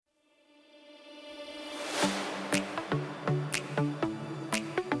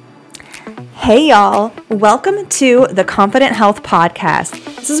Hey y'all, welcome to the Confident Health Podcast.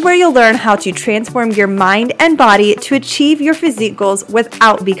 This is where you'll learn how to transform your mind and body to achieve your physique goals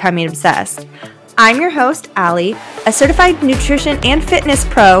without becoming obsessed. I'm your host, Allie, a certified nutrition and fitness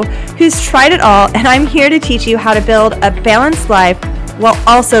pro who's tried it all, and I'm here to teach you how to build a balanced life while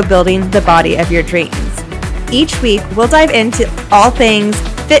also building the body of your dreams. Each week, we'll dive into all things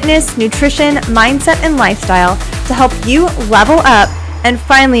fitness, nutrition, mindset, and lifestyle to help you level up and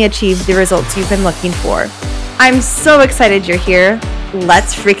finally achieve the results you've been looking for. I'm so excited you're here.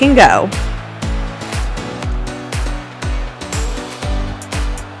 Let's freaking go.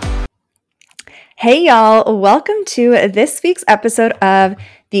 Hey y'all, welcome to this week's episode of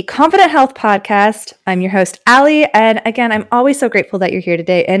the Confident Health Podcast. I'm your host, Allie, and again, I'm always so grateful that you're here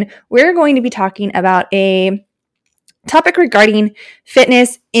today, and we're going to be talking about a topic regarding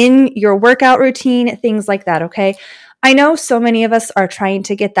fitness in your workout routine, things like that, okay? I know so many of us are trying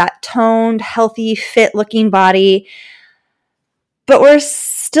to get that toned, healthy, fit-looking body, but we're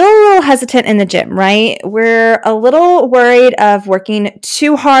still a little hesitant in the gym, right? We're a little worried of working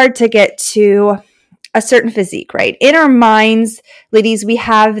too hard to get to a certain physique, right? In our minds, ladies, we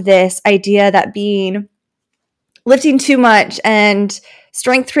have this idea that lifting too much and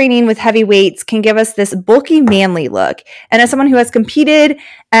strength training with heavy weights can give us this bulky, manly look. And as someone who has competed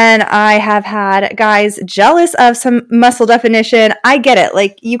and I have had guys jealous of some muscle definition, I get it.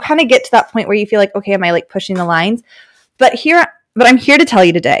 Like, you kind of get to that point where you feel like, okay, am I like pushing the lines? But I'm here to tell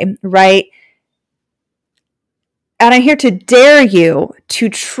you today, right? And I'm here to dare you to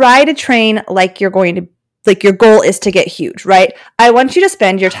try to train like your goal is to get huge, right? I want you to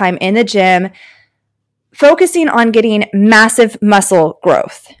spend your time in the gym focusing on getting massive muscle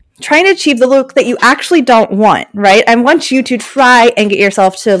growth, trying to achieve the look that you actually don't want, right? I want you to try and get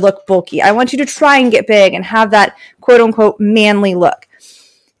yourself to look bulky. I want you to try and get big and have that quote unquote manly look.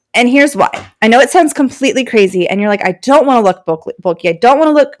 And here's why. I know it sounds completely crazy and you're like, I don't want to look bulky. I don't want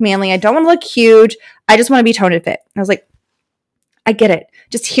to look manly. I don't want to look huge. I just want to be toned and fit. I was like, I get it.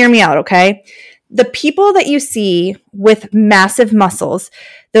 Just hear me out, okay? The people that you see with massive muscles,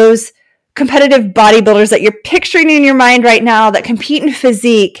 those competitive bodybuilders that you're picturing in your mind right now that compete in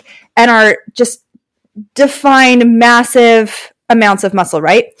physique and are just defined massive amounts of muscle,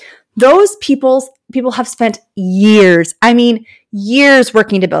 right? Those people have spent years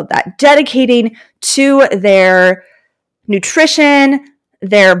working to build that, dedicating to their nutrition,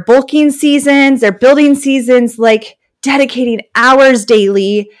 their bulking seasons, their building seasons, like dedicating hours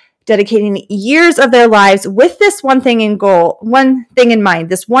daily, dedicating years of their lives with this one thing in mind,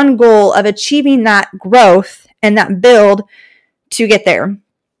 this one goal of achieving that growth and that build to get there.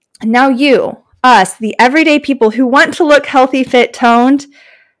 And now us, the everyday people who want to look healthy, fit, toned,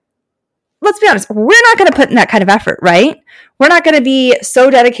 let's be honest, we're not going to put in that kind of effort, right? We're not going to be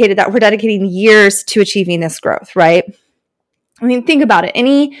so dedicated that we're dedicating years to achieving this growth, right? I mean, think about it.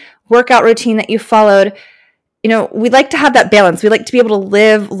 Any workout routine that you followed, we'd like to have that balance. We like to be able to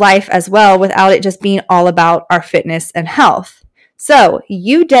live life as well without it just being all about our fitness and health. So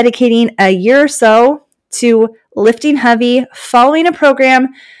you dedicating a year or so to lifting heavy, following a program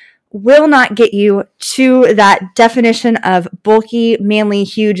will not get you to that definition of bulky, manly,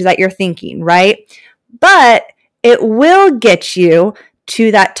 huge that you're thinking, right? But it will get you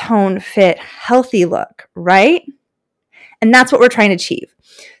to that toned, fit, healthy look, right? And that's what we're trying to achieve.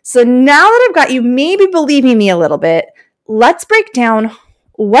 So now that I've got you maybe believing me a little bit, let's break down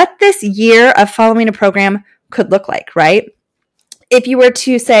what this year of following a program could look like, right? If you were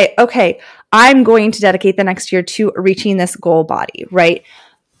to say, okay, I'm going to dedicate the next year to reaching this goal body, right?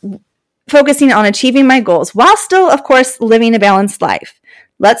 Focusing on achieving my goals while still, of course, living a balanced life.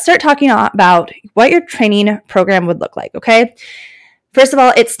 Let's start talking about what your training program would look like, okay? First of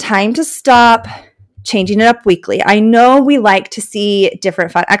all, it's time to stop changing it up weekly. I know we like to see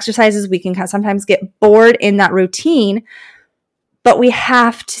different fun exercises. We can sometimes get bored in that routine, but we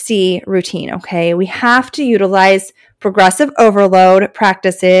have to see routine, okay? We have to utilize progressive overload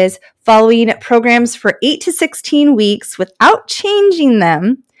practices, following programs for 8 to 16 weeks without changing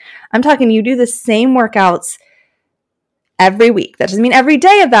them. I'm talking you do the same workouts every week. That doesn't mean every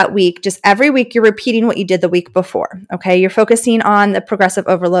day of that week, just every week you're repeating what you did the week before, okay? You're focusing on the progressive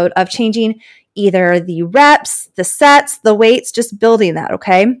overload of changing either the reps, the sets, the weights, just building that,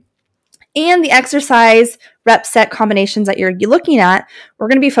 okay? And the exercise rep set combinations that you're looking at, we're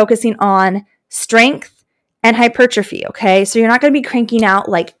going to be focusing on strength and hypertrophy, okay? So you're not going to be cranking out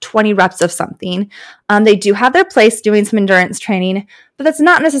like 20 reps of something. They do have their place doing some endurance training, but that's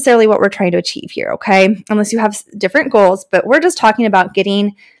not necessarily what we're trying to achieve here, okay? Unless you have different goals, but we're just talking about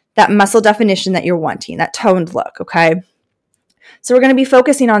getting that muscle definition that you're wanting, that toned look, okay? So we're going to be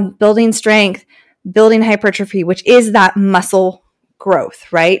focusing on building strength, building hypertrophy, which is that muscle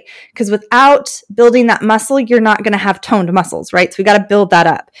growth, right? Because without building that muscle, you're not going to have toned muscles, right? So we got to build that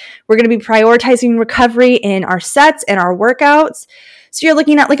up. We're going to be prioritizing recovery in our sets and our workouts. So you're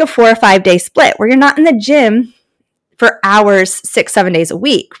looking at like a 4 or 5 day split where you're not in the gym for hours, 6-7 days a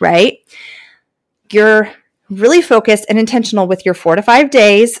week, right? You're really focused and intentional with your 4 to 5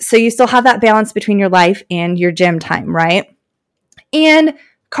 days. So you still have that balance between your life and your gym time, right? And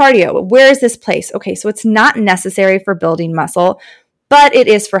cardio, where is this place? Okay, so it's not necessary for building muscle, but it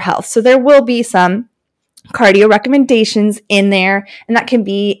is for health. So there will be some cardio recommendations in there, and that can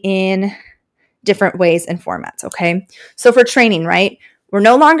be in different ways and formats, okay? So for training, right, we're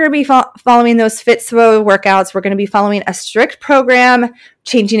no longer be following those FitSpo workouts. We're going to be following a strict program,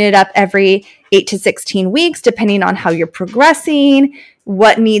 changing it up every 8 to 16 weeks, depending on how you're progressing,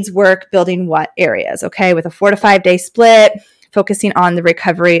 what needs work, building what areas, okay? With a 4 to 5 day split, focusing on the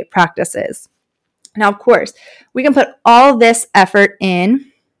recovery practices. Now, of course, we can put all this effort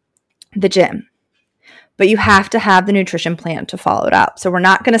in the gym, but you have to have the nutrition plan to follow it up. So we're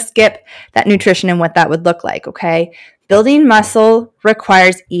not going to skip that nutrition and what that would look like, okay? Building muscle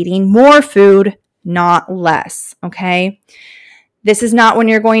requires eating more food, not less, okay? This is not when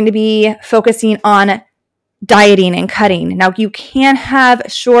you're going to be focusing on dieting and cutting. Now, you can have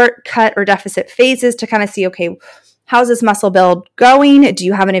short, cut, or deficit phases to kind of see, okay, how's this muscle build going? Do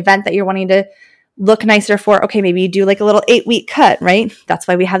you have an event that you're wanting to look nicer for? Okay, maybe you do like a little 8-week cut, right? That's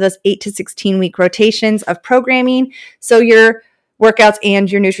why we have those 8 to 16 week rotations of programming. So your workouts and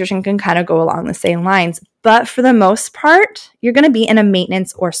your nutrition can kind of go along the same lines. But for the most part, you're going to be in a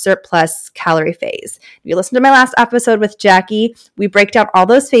maintenance or surplus calorie phase. If you listen to my last episode with Jackie, we break down all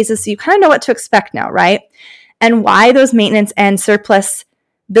those phases so you kind of know what to expect now, right? And why those maintenance and surplus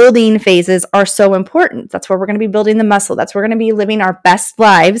building phases are so important. That's where we're going to be building the muscle. That's where we're going to be living our best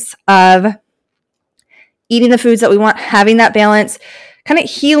lives of eating the foods that we want, having that balance, kind of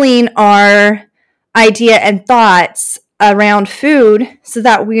healing our idea and thoughts around food so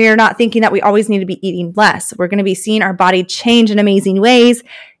that we're not thinking that we always need to be eating less. We're going to be seeing our body change in amazing ways,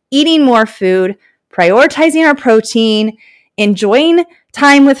 eating more food, prioritizing our protein, enjoying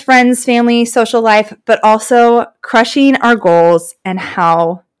time with friends, family, social life, but also crushing our goals and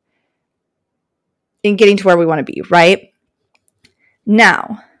how in getting to where we want to be, right?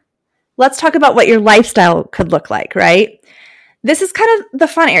 Now, let's talk about what your lifestyle could look like, right? This is kind of the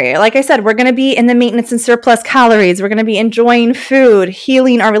fun area. Like I said, we're going to be in the maintenance and surplus calories. We're going to be enjoying food,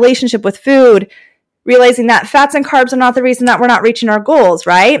 healing our relationship with food, realizing that fats and carbs are not the reason that we're not reaching our goals,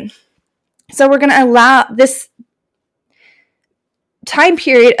 right? So we're going to allow this time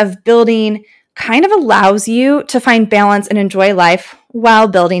period of building kind of allows you to find balance and enjoy life while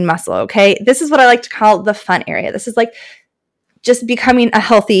building muscle, okay? This is what I like to call the fun area. This is like just becoming a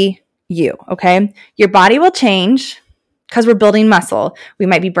healthy you, okay? Your body will change because we're building muscle. We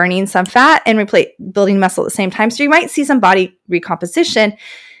might be burning some fat and building muscle at the same time. So you might see some body recomposition.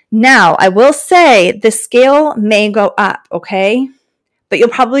 Now, I will say the scale may go up, okay? But you'll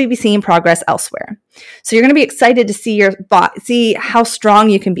probably be seeing progress elsewhere. So you're going to be excited to see your body, see how strong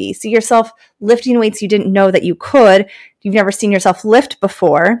you can be, see yourself lifting weights you didn't know that you could. You've never seen yourself lift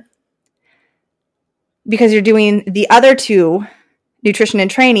before because you're doing the other two, nutrition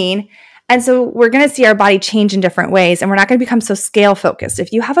and training. And so we're going to see our body change in different ways, and we're not going to become so scale focused.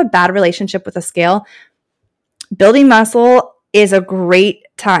 If you have a bad relationship with a scale, building muscle is a great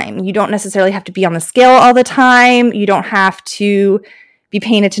time. You don't necessarily have to be on the scale all the time. You don't have to be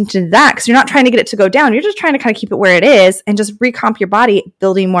paying attention to that because you're not trying to get it to go down. You're just trying to kind of keep it where it is and just recomp your body,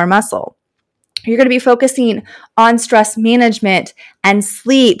 building more muscle. You're going to be focusing on stress management and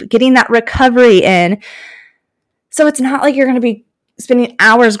sleep, getting that recovery in. So it's not like you're going to be spending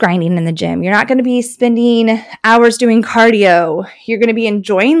hours grinding in the gym. You're not going to be spending hours doing cardio. You're going to be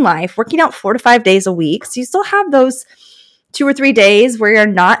enjoying life, working out 4 to 5 days a week. So you still have those 2 or 3 days where you're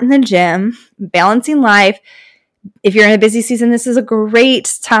not in the gym, balancing life. If you're in a busy season, this is a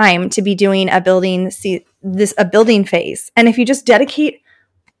great time to be doing a building phase. And if you just dedicate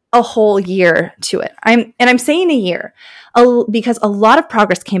a whole year to it, I'm saying a year because a lot of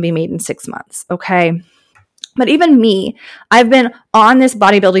progress can be made in 6 months. Okay. But even me, I've been on this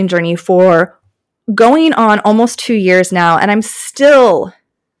bodybuilding journey for going on almost 2 years now, and I'm still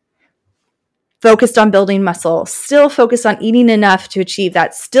focused on building muscle, still focused on eating enough to achieve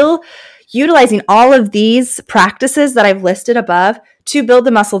that, still utilizing all of these practices that I've listed above to build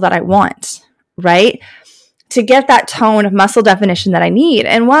the muscle that I want, right? To get that tone muscle definition that I need.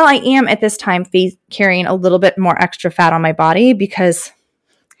 And while I am at this time carrying a little bit more extra fat on my body because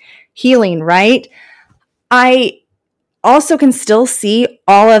healing, right? I also can still see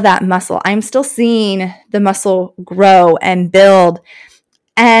all of that muscle. I'm still seeing the muscle grow and build.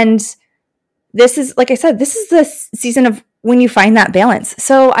 And this is, like I said, this is the season of when you find that balance.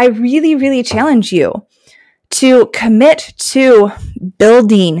 So I really, really challenge you to commit to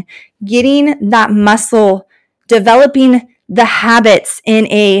building, getting that muscle, developing the habits in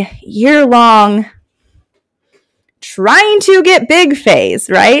a year-long trying to get big phase,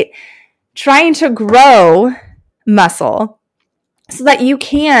 right? Trying to grow muscle so that you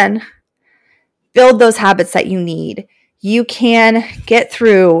can build those habits that you need. You can get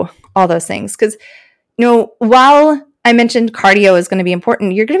through all those things. Because, while I mentioned cardio is going to be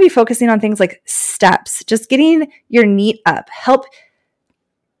important, you're going to be focusing on things like steps, just getting your NEAT up, help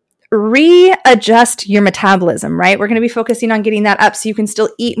readjust your metabolism, right? We're going to be focusing on getting that up so you can still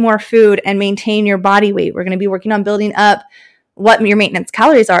eat more food and maintain your body weight. We're going to be working on building up what your maintenance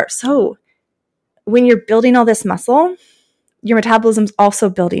calories are. So when you're building all this muscle, your metabolism's also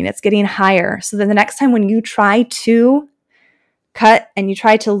building. It's getting higher. So then the next time when you try to cut and you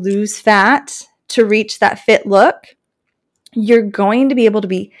try to lose fat to reach that fit look, you're going to be able to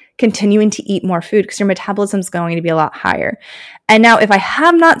be continuing to eat more food because your metabolism is going to be a lot higher. And now, if I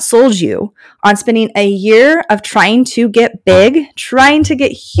have not sold you on spending a year of trying to get big, trying to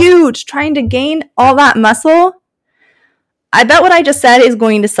get huge, trying to gain all that muscle, I bet what I just said is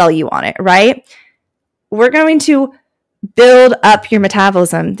going to sell you on it, right? We're going to build up your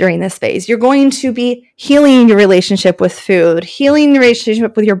metabolism during this phase. You're going to be healing your relationship with food, healing your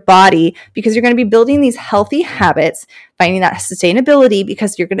relationship with your body, because you're going to be building these healthy habits, finding that sustainability,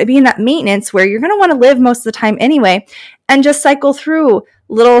 because you're going to be in that maintenance where you're going to want to live most of the time anyway, and just cycle through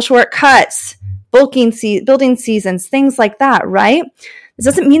little shortcuts, building seasons, things like that, right? This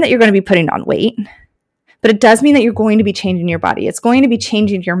doesn't mean that you're going to be putting on weight, but it does mean that you're going to be changing your body. It's going to be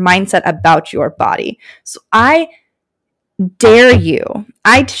changing your mindset about your body. So I dare you,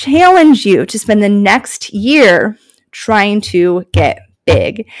 I challenge you to spend the next year trying to get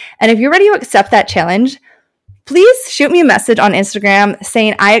big. And if you're ready to accept that challenge, please shoot me a message on Instagram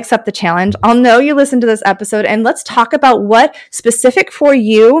saying I accept the challenge. I'll know you listened to this episode, and let's talk about what specific for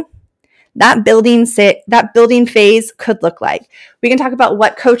you that building phase could look like. We can talk about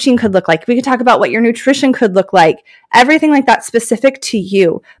what coaching could look like. We can talk about what your nutrition could look like, everything like that specific to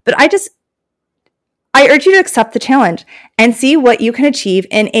you. But I urge you to accept the challenge and see what you can achieve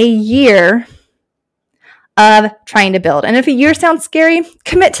in a year of trying to build. And if a year sounds scary,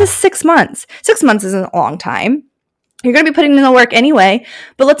 commit to 6 months. 6 months isn't a long time. You're going to be putting in the work anyway,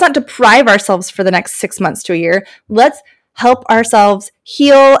 but let's not deprive ourselves for the next 6 months to a year. Let's help ourselves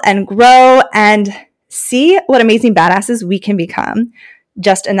heal and grow and see what amazing badasses we can become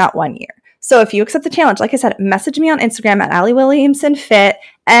just in that 1 year. So if you accept the challenge, like I said, message me on Instagram at Allie Williamson Fit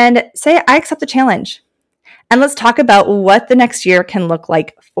and say, I accept the challenge. And let's talk about what the next year can look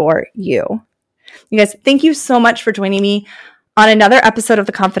like for you. You guys, thank you so much for joining me on another episode of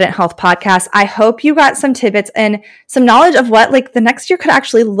the Confident Health Podcast. I hope you got some tidbits and some knowledge of what the next year could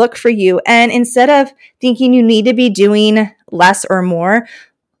actually look for you. And instead of thinking you need to be doing less or more,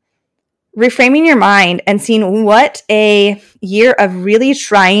 reframing your mind and seeing what a year of really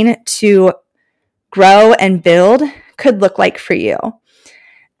trying to grow and build could look like for you.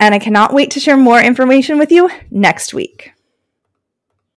 And I cannot wait to share more information with you next week.